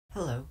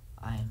Hello,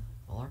 I'm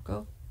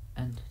Volarco,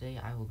 and today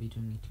I will be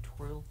doing a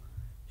tutorial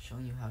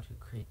showing you how to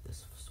create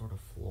this sort of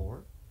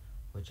floor,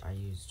 which I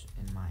used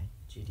in my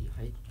GD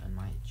height and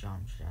my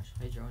geometry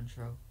hydro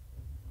intro.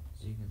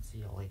 So you can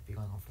see I'll be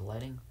going off the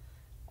lighting.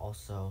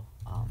 Also,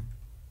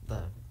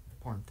 the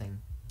important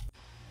thing.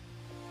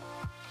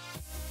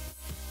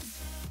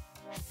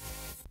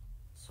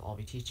 So I'll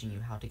be teaching you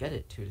how to get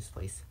it to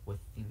displace with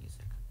the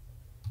music.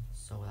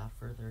 So without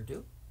further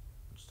ado,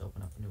 just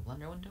open up a new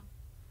Blender window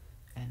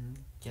and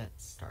get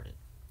started.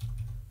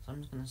 So I'm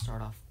just going to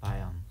start off by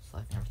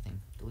selecting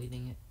everything,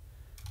 deleting it.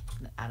 I'm just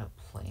going to add a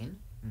plane.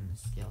 I'm going to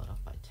scale it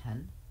up by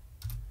 10.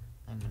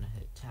 I'm going to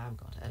hit tab,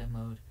 go into edit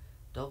mode,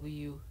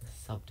 W,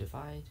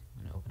 subdivide.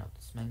 I'm going to open up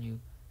this menu.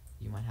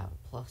 You might have a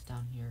plus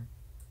down here.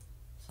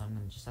 So I'm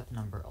going to just set the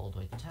number all the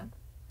way to 10.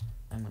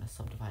 I'm going to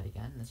subdivide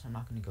again. This time I'm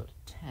not going to go to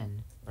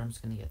 10, but I'm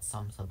just going to get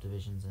some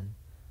subdivisions in.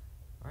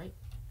 Right?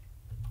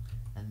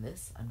 And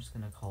this, I'm just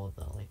going to call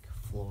the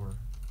floor.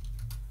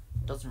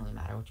 It doesn't really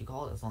matter what you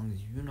call it as long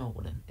as you know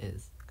what it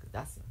is, because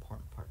that's the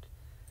important part.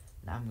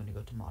 Now I'm going to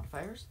go to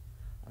modifiers.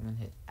 I'm going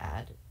to hit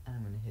add, and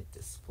I'm going to hit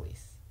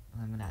displace.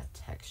 And I'm going to add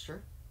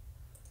texture.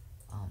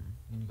 I'm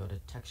going to go to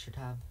texture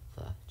tab,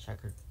 the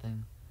checkered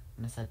thing.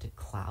 I'm going to set it to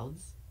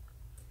clouds,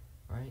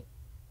 right?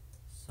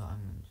 So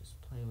I'm going to just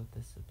play with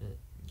this a bit,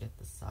 get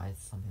the size,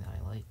 something that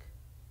I like.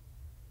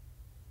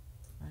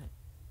 Right,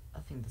 I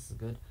think this is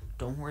good.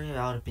 Don't worry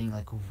about it being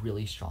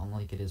really strong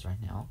like it is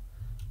right now.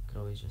 You could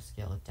always just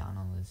scale it down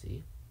on the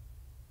Z,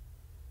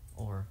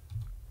 or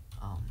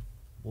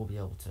we'll be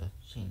able to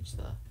change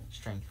the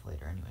strength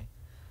later anyway.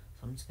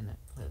 So I'm just gonna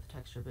play with the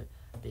texture a bit.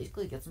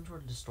 Basically get some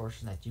sort of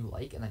distortion that you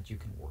like and that you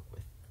can work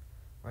with,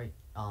 right?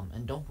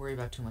 And don't worry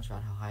about too much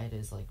about how high it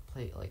is.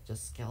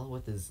 Just scale it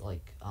with this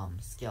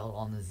scale it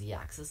on the Z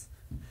axis,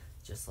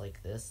 just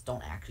like this.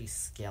 Don't actually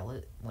scale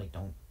it,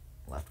 don't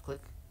left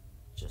click,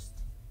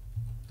 just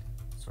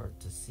sort of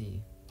to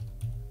see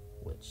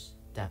which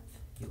depth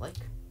you like.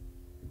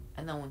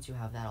 And then once you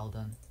have that all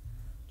done,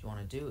 what you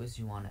want to do is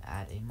you want to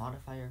add a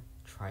modifier,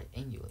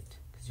 triangulate,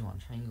 because you want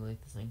to triangulate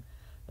this thing.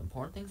 The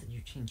important thing is that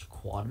you change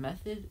quad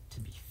method to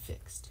be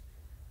fixed.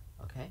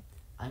 Okay,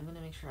 I'm going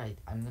to make sure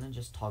I'm going to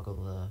just toggle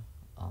the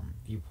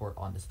viewport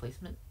on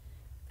displacement,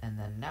 and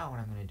then now what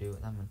I'm going to do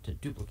is I'm going to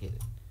duplicate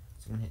it.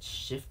 So I'm going to hit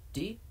Shift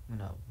D, I'm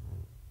going to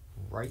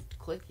right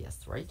click,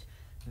 yes, right.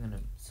 I'm going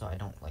to, so I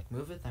don't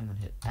move it, I'm going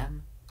to hit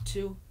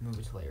M2, move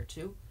it to layer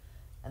 2,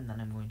 and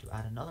then I'm going to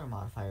add another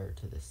modifier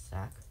to this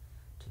stack,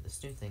 to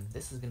this new thing.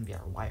 This is going to be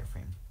our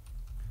wireframe.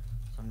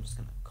 So I'm just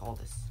going to call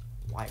this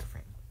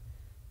wireframe.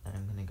 Then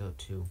I'm going to go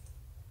to,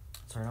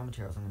 sorry, not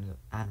materials, I'm going to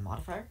add a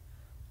modifier,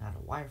 add a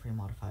wireframe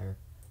modifier.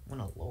 I'm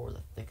going to lower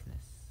the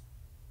thickness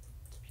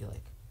to be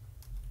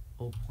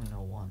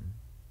 0.01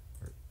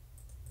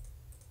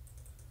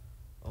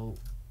 or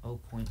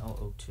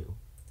 0.002.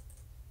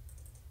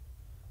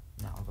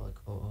 Now I'll go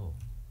 00.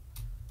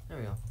 There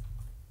we go.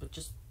 But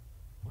just,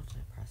 what did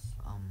I press?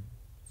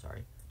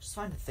 Sorry. Just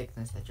find a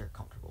thickness that you're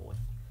comfortable with.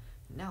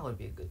 Now would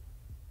be a good,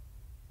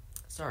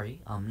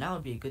 now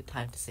would be a good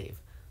time to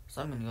save.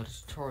 So I'm going to go to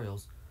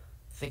tutorials,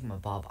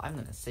 Thingamabob. I'm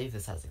going to save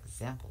this as an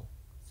example.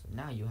 So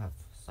now you have,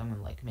 so I'm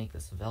going to make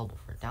this available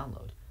for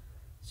download.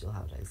 So you'll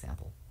have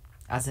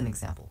as an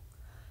example.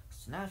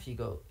 So now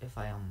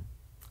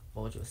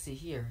what you'll see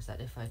here is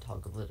that if I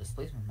toggle the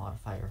displacement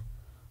modifier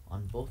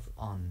on both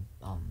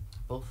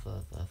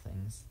of the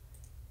things,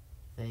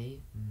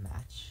 they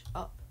match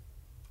up.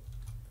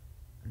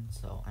 And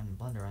so I'm in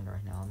Blender render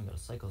right now. Let me go to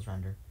cycles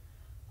render,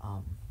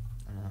 and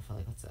then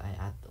let's say I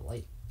add the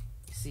light.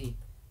 You see,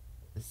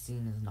 the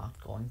scene is not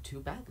going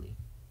too badly,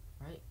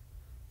 right?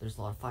 There's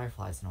a lot of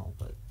fireflies and all,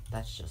 but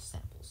that's just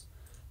samples.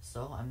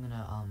 So I'm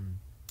gonna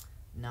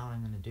now what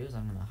I'm gonna do is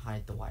I'm gonna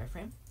hide the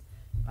wireframe.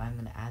 I'm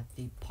gonna add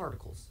the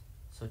particles.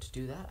 So to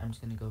do that, I'm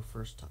just gonna go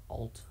first to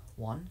Alt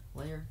 1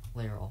 layer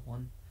Alt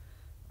 1.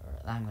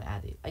 I'm gonna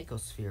add the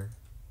icosphere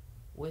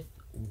with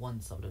one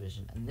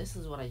subdivision, and this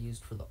is what I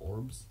used for the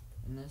orbs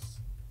in this.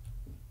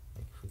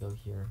 If we go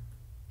here,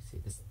 see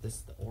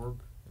this the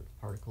orb, the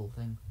particle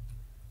thing,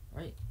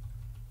 right?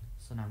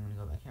 So now I'm gonna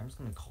go back here. I'm just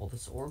gonna call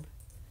this orb,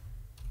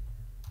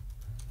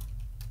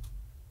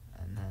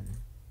 and then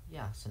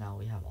yeah. So now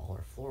we have all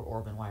our floor,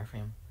 orb, and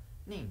wireframe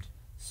named.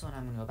 So now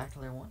I'm gonna go back to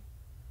layer 1.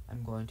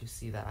 I'm going to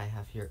see that I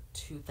have here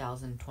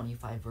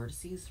 2025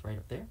 vertices right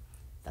up there.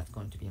 That's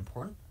going to be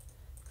important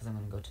because I'm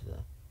going to go to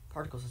the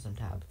particle system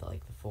tab, the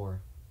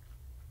 4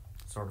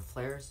 sort of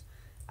flares,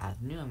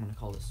 add new. I'm going to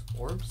call this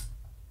orbs.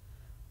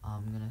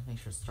 I'm going to make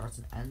sure it starts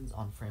and ends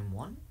on frame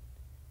 1.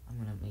 I'm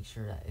going to make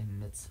sure that it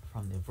emits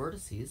from the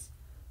vertices.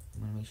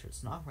 I'm going to make sure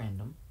it's not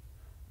random.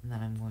 And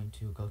then I'm going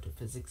to go to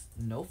physics,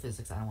 no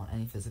physics. I don't want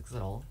any physics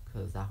at all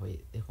because that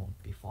way it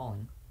won't be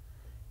falling.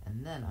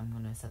 And then I'm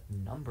going to set the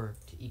number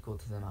to equal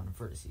to the amount of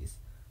vertices.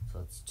 So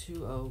it's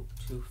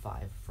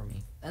 2025 for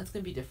me. And it's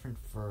going to be different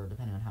for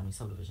depending on how many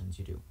subdivisions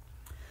you do.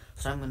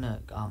 So I'm going to,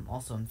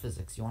 also in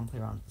physics, you want to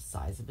play around with the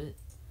size a bit.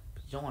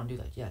 But you don't want to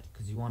do that yet,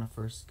 because you want to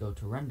first go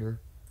to render,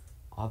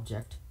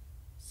 object,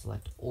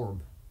 select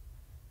orb.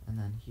 and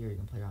then here you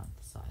can play around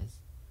with the size.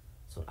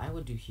 So what I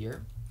would do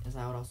here is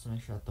I would also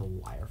make sure that the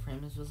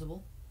wireframe is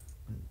visible.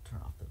 I'm going to turn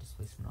off the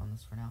displacement on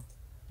this for now,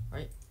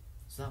 right?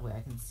 So that way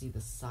I can see the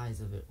size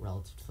of it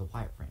relative to the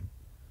wireframe.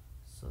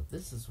 So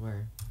this is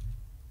where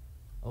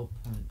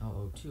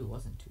 0.002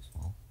 wasn't too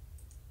small.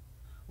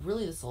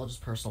 Really, this is all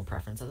just personal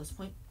preference at this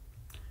point.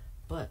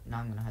 But now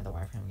I'm going to hide the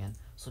wireframe again.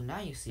 So now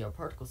you see our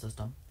particle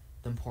system.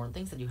 The important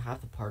thing is that you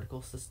have the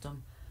particle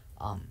system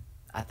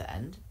at the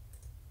end.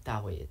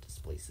 That way it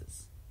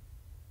displaces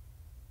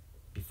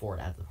before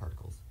it adds the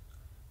particles.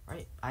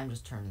 Right? I'm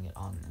just turning it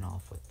on and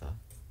off with the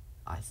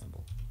eye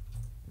symbol,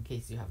 in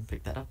case you haven't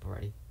picked that up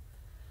already.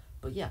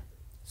 But yeah,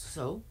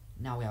 so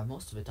now we have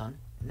most of it done.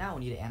 Now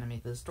we need to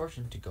animate the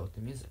distortion to go with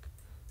the music.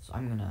 So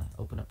I'm going to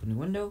open up a new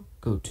window,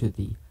 go to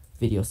the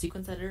video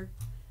sequence editor,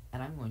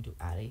 and I'm going to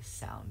add a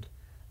sound.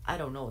 I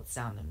don't know what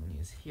sound I'm going to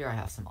use. Here I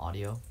have some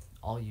audio.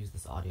 I'll use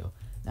this audio.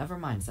 Never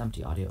mind, it's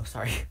empty audio,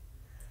 sorry.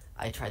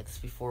 I tried this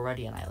before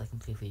already and I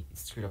completely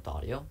screwed up the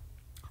audio.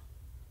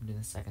 I'm doing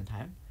this second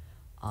time.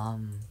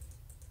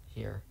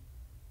 Here.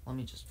 Let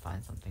me just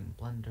find something.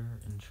 Blender,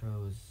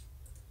 intros.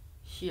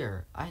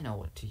 Here, I know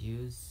what to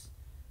use.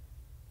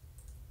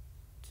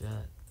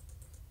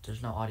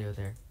 There's no audio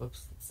there.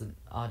 Whoops, it's an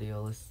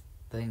audioless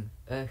thing.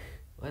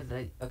 What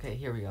did I? Okay,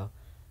 here we go.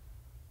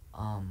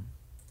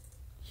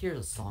 Here's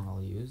a song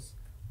I'll use.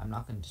 I'm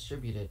not going to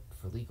distribute it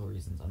for legal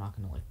reasons. I'm not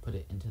going to like put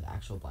it into the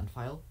actual blend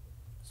file.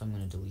 So I'm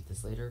going to delete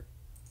this later,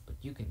 but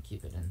you can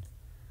keep it in.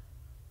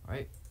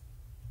 Alright?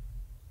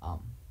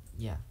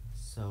 Yeah,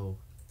 so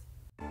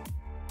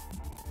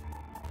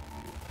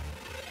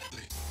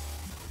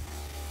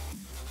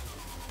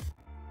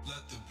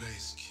let the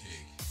bass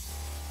kick.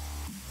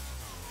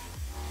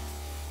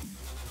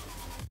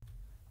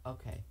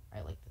 okay,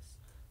 I like this.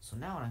 So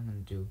now what I'm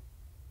going to do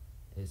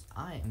is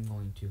I am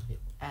going to hit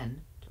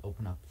N to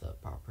open up the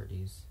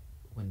properties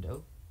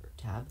window or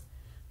tab.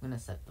 I'm going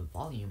to set the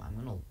volume. I'm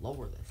going to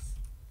lower this.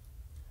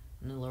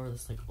 I'm going to lower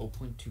this like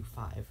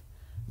 0.25.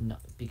 No,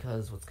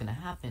 because what's going to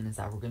happen is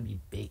that we're going to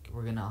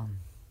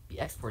be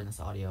exporting this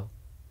audio.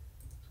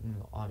 So I'm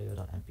going to go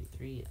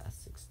audio.mp3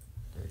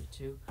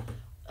 S632.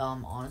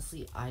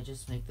 Honestly, I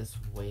just make this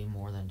way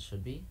more than it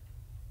should be.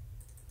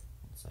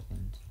 1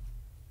 second.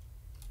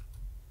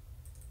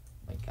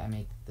 Like, I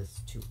make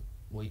this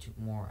way too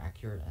more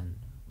accurate and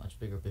much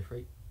bigger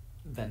bitrate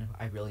than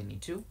I really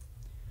need to.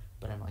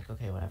 But I'm like,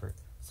 okay, whatever.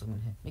 So I'm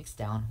gonna hit mix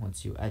down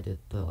once you edit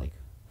the like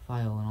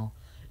file and all.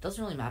 It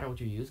doesn't really matter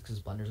what you use because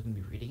Blender's gonna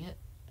be reading it,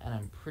 and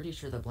I'm pretty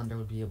sure that Blender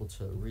would be able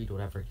to read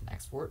whatever it can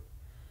export.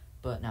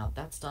 But now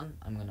that's done,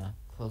 I'm gonna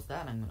close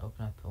that and I'm gonna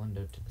open up a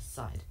window to the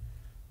side.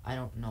 I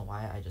don't know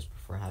why, I just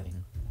prefer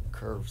having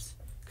curves,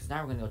 because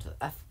now we're gonna go to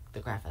the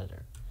graph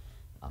editor.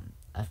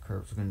 F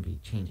curves, we're gonna be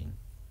changing.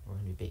 We're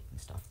gonna be baking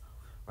stuff,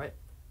 right?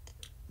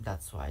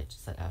 That's why I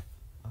just said F.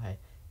 Okay.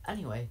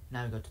 Anyway,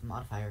 now we go to the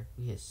modifier.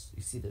 You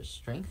see there's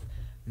strength.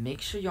 Make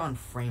sure you're on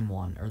frame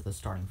 1 or the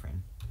starting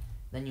frame.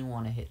 Then you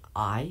want to hit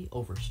I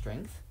over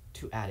strength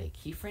to add a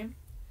keyframe.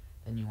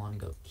 Then you want to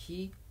go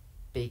key,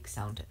 bake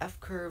sound to F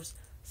curves,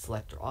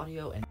 select your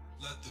audio, and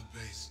let the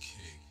bass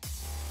kick.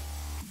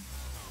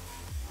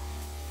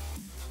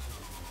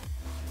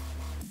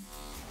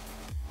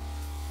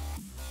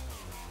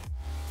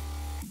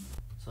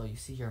 So you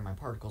see here my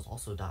particles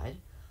also died.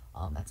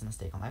 That's a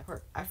mistake on my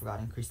part. I forgot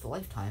to increase the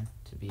lifetime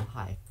to be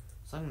high.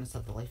 So I'm going to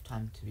set the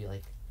lifetime to be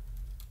like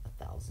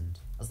 1,000.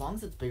 As long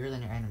as it's bigger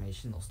than your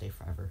animation, they'll stay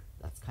forever.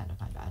 That's kind of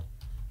my bad.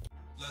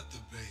 Let the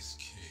bass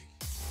kick.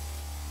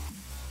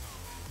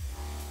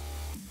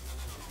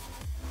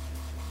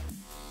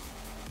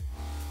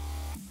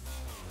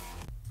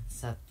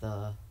 Set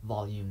the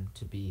volume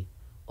to be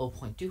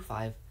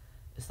 0.25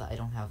 so that I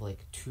don't have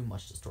like too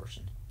much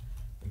distortion.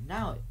 But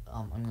now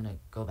I'm gonna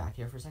go back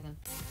here for a second.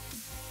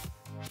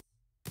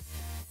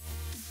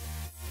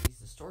 These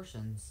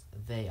distortions,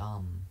 they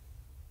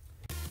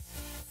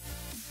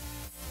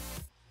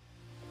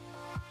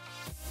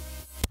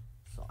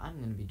so I'm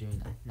gonna be doing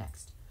that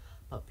next.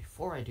 But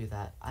before I do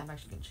that, I'm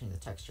actually gonna change the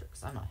texture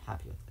because I'm not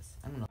happy with this.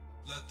 I'm gonna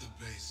let the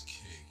bass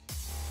kick.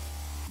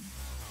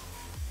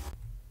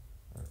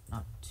 Or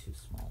not too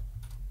small.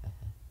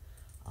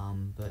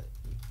 But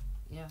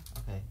yeah,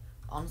 okay.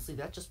 Honestly,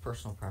 that's just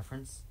personal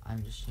preference.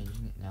 I'm just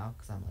changing it now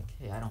because I'm like,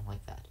 hey, I don't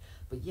like that.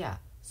 But yeah,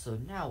 so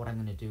now what I'm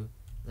going to do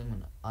is I'm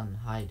going to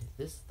unhide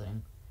this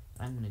thing.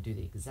 And I'm going to do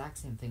the exact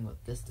same thing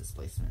with this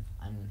displacement.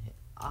 I'm going to hit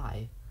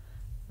I.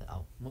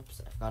 Oh,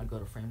 whoops, I forgot to go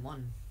to frame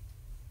 1.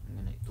 I'm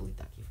going to delete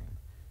that keyframe.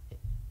 Hit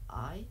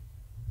I,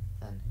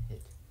 then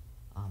hit,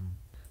 I'm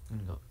going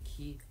to go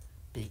key,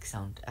 bake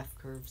sound to F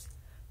curves,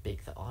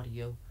 bake the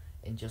audio,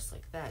 and just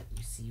like that,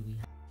 you see we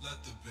have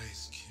let the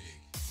bass kick.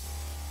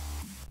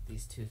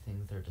 These two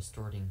things are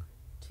distorting.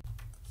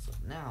 So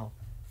now,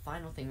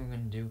 final thing we're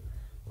going to do,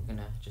 we're going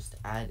to just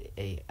add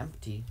a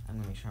empty. I'm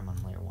going to make sure I'm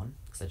on layer 1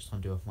 because I just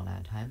want to do it one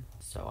at a time.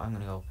 So I'm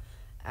going to go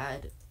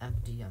add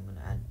empty. I'm going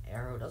to add an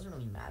arrow. It doesn't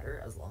really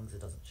matter as long as it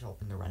doesn't show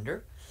up in the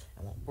render.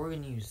 And we're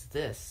going to use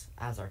this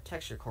as our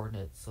texture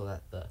coordinate so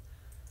that the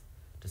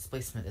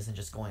displacement isn't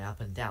just going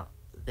up and down.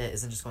 that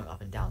isn't just going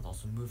up and down, it's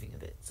also moving a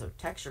bit. So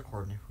texture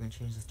coordinate, we're going to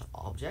change this to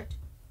object.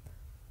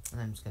 And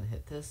I'm just going to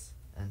hit this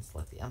and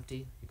select the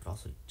empty. You could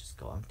also just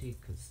go empty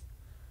because,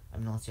 I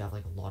mean, unless you have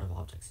like a lot of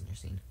objects in your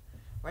scene.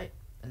 Right?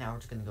 And now we're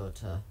just going to go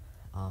to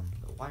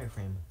the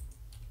wireframe.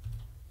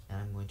 And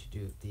I'm going to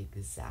do the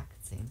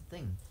exact same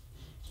thing.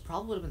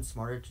 Probably would have been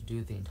smarter to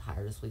do the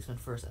entire displacement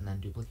first and then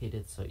duplicate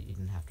it so you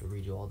didn't have to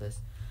redo all this.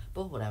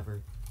 But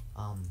whatever.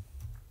 I'm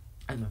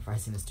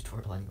memorizing this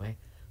tutorial anyway.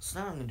 So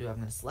now what I'm going to do, I'm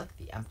going to select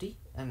the empty.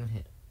 I'm going to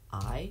hit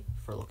I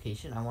for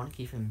location. I want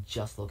to keyframe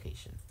just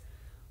location.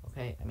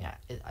 Okay,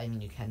 I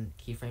mean you can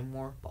keyframe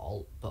more,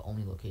 but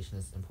only location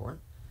is important.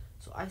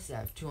 So I say I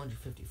have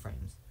 250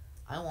 frames.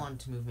 I want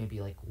to move maybe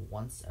like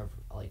once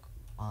every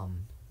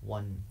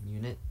 1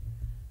 unit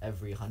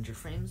every 100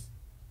 frames.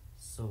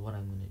 So what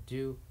I'm gonna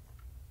do,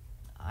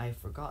 I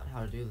forgot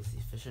how to do this the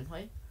efficient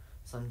way.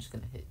 So I'm just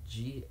gonna hit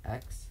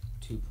GX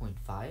 2.5.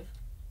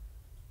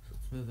 So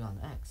it's moving on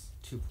X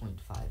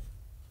 2.5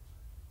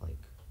 like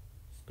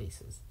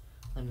spaces.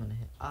 I'm gonna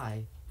hit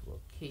I for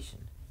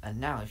location. And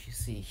now if you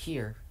see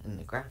here in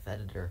the graph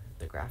editor,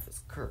 the graph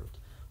is curved,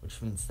 which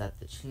means that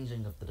the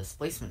changing of the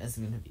displacement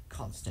isn't going to be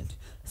constant.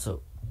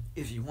 So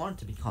if you want it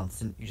to be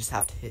constant, you just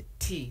have to hit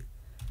T,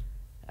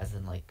 as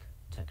in like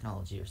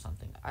technology or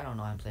something. I don't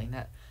know how I'm saying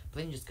that, but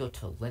then you just go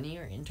to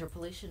linear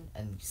interpolation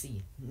and you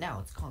see, now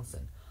it's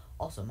constant.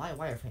 Also, my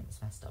wireframe is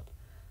messed up.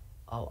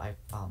 Oh, I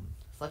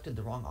selected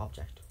the wrong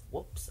object.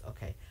 Whoops,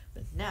 okay.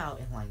 But now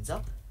it lines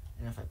up,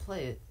 and if I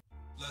play it,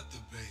 Let the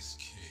bass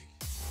kick.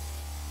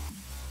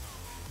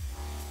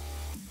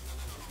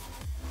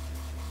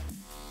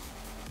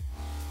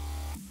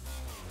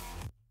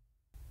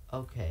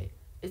 okay,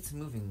 it's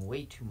moving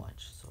way too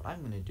much. So what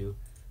I'm gonna do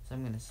is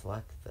I'm gonna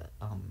select the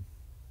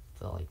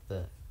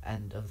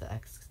end of the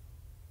X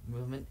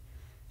movement.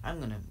 I'm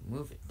gonna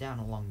move it down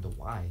along the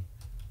Y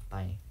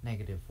by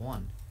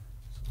 -1.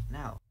 So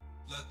now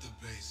Let the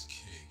bass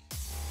kick.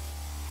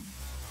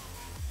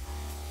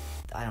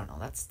 I don't know,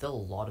 that's still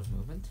a lot of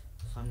movement.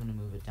 So I'm gonna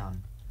move it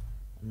down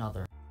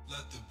another.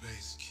 Let the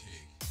bass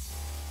kick.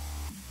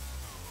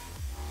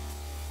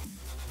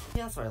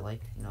 Yeah, that's what I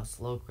like, you know,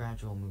 slow,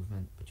 gradual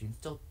movement, but you can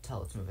still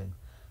tell it's moving.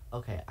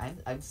 Okay,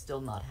 I'm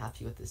still not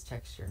happy with this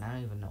texture, and I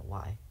don't even know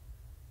why.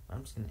 But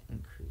I'm just gonna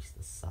increase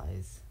the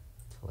size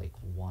to like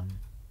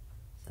 1,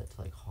 set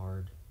to like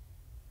hard.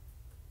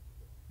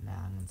 Nah,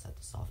 I'm gonna set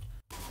to soft.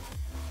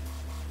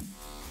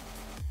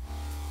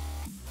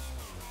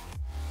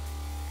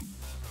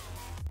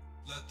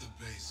 Let the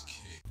bass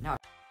kick. Now,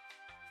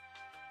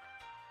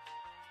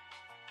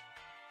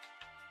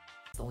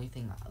 the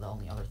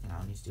only other thing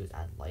I need to do is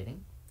add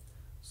lighting.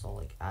 So I'll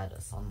like add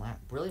a sun lamp.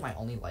 Really, my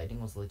only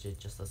lighting was legit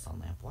just a sun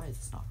lamp. Why is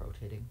this not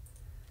rotating?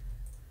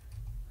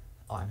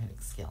 Oh, I'm hitting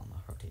scale,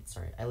 not rotate.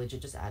 Sorry, I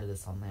legit just added a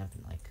sun lamp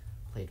and like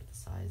played with the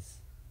size.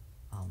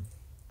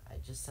 I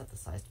just set the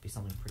size to be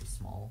something pretty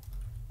small,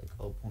 like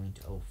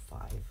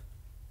 0.05.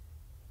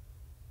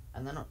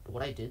 And then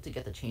what I did to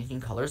get the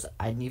changing colors,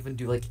 I didn't even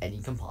do like any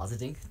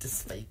compositing,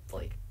 despite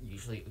like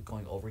usually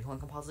going overkill on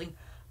compositing.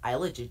 I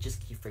legit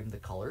just keyframe the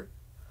color.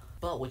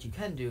 But what you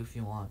can do if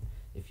you want,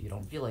 if you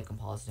don't feel like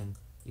compositing,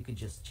 you could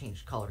just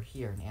change color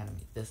here and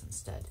animate this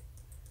instead.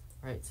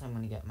 Right, so I'm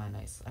going to get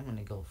I'm going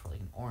to go for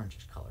like an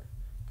orangish color,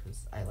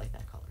 because I like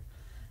that color.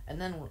 And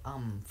then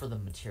for the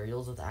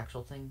materials of the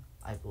actual thing,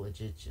 I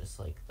legit just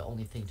like, the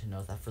only thing to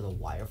note that for the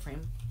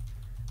wireframe,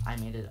 I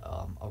made it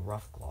a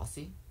rough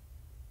glossy.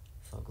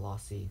 So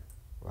glossy,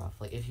 rough,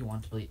 like if you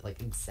want to be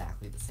like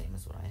exactly the same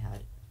as what I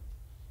had.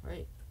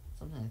 Right,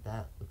 something like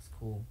that looks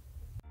cool.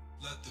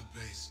 Let the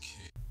bass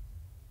kick.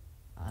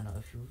 I don't know,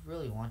 if you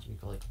really want, you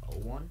could go like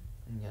 01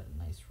 and get a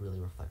nice, really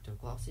reflective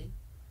glossy.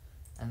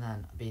 And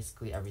then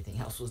basically everything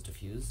else was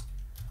diffused.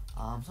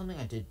 Something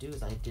I did do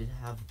is I did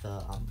have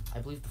the, I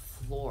believe the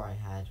floor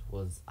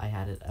I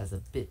had it as a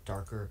bit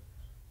darker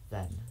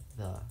than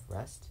the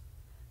rest.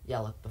 Yeah,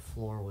 look, the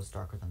floor was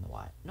darker than the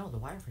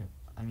wireframe,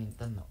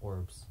 than the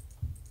orbs.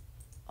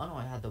 Oh no,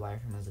 I had the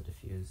wireframe as a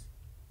diffuse.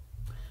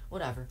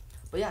 Whatever.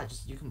 But yeah,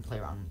 just, you can play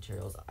around with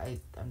materials.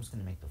 I'm just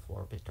gonna make the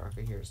floor a bit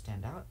darker here to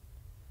stand out.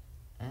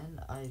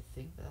 And I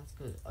think that's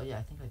good. Oh yeah,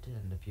 I think I did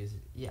end up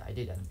using, yeah, I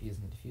did end up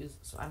using a diffuse,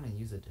 so I'm gonna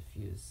use a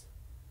diffuse.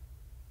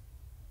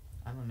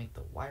 I'm gonna make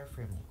the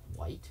wireframe like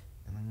white,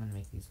 and I'm gonna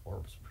make these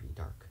orbs pretty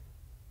dark.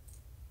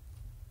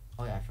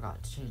 Oh yeah, I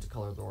forgot, to change the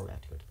color of the orb, I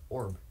have to go to the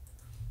orb.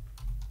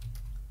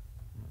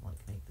 I'm gonna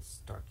like make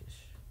this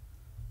darkish.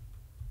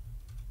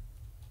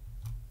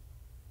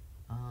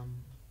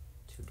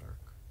 Too dark.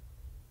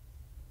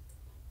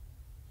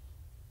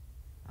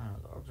 I don't know,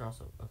 the orbs are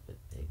also a bit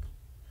big.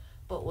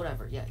 But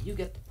whatever, yeah, you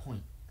get the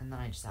point. And then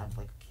I just add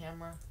like a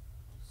camera,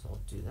 so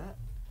I'll do that.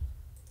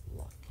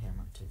 Lock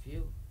camera to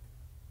view.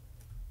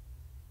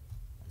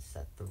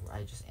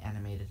 I just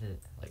animated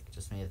it, like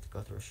just made it to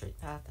go through a straight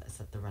path. I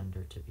set the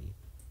render to be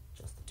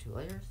just the 2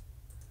 layers.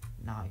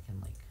 Now I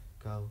can like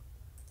go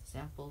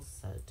samples,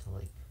 set it to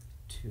like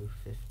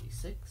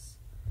 256,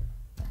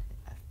 then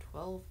hit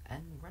F12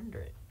 and render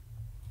it.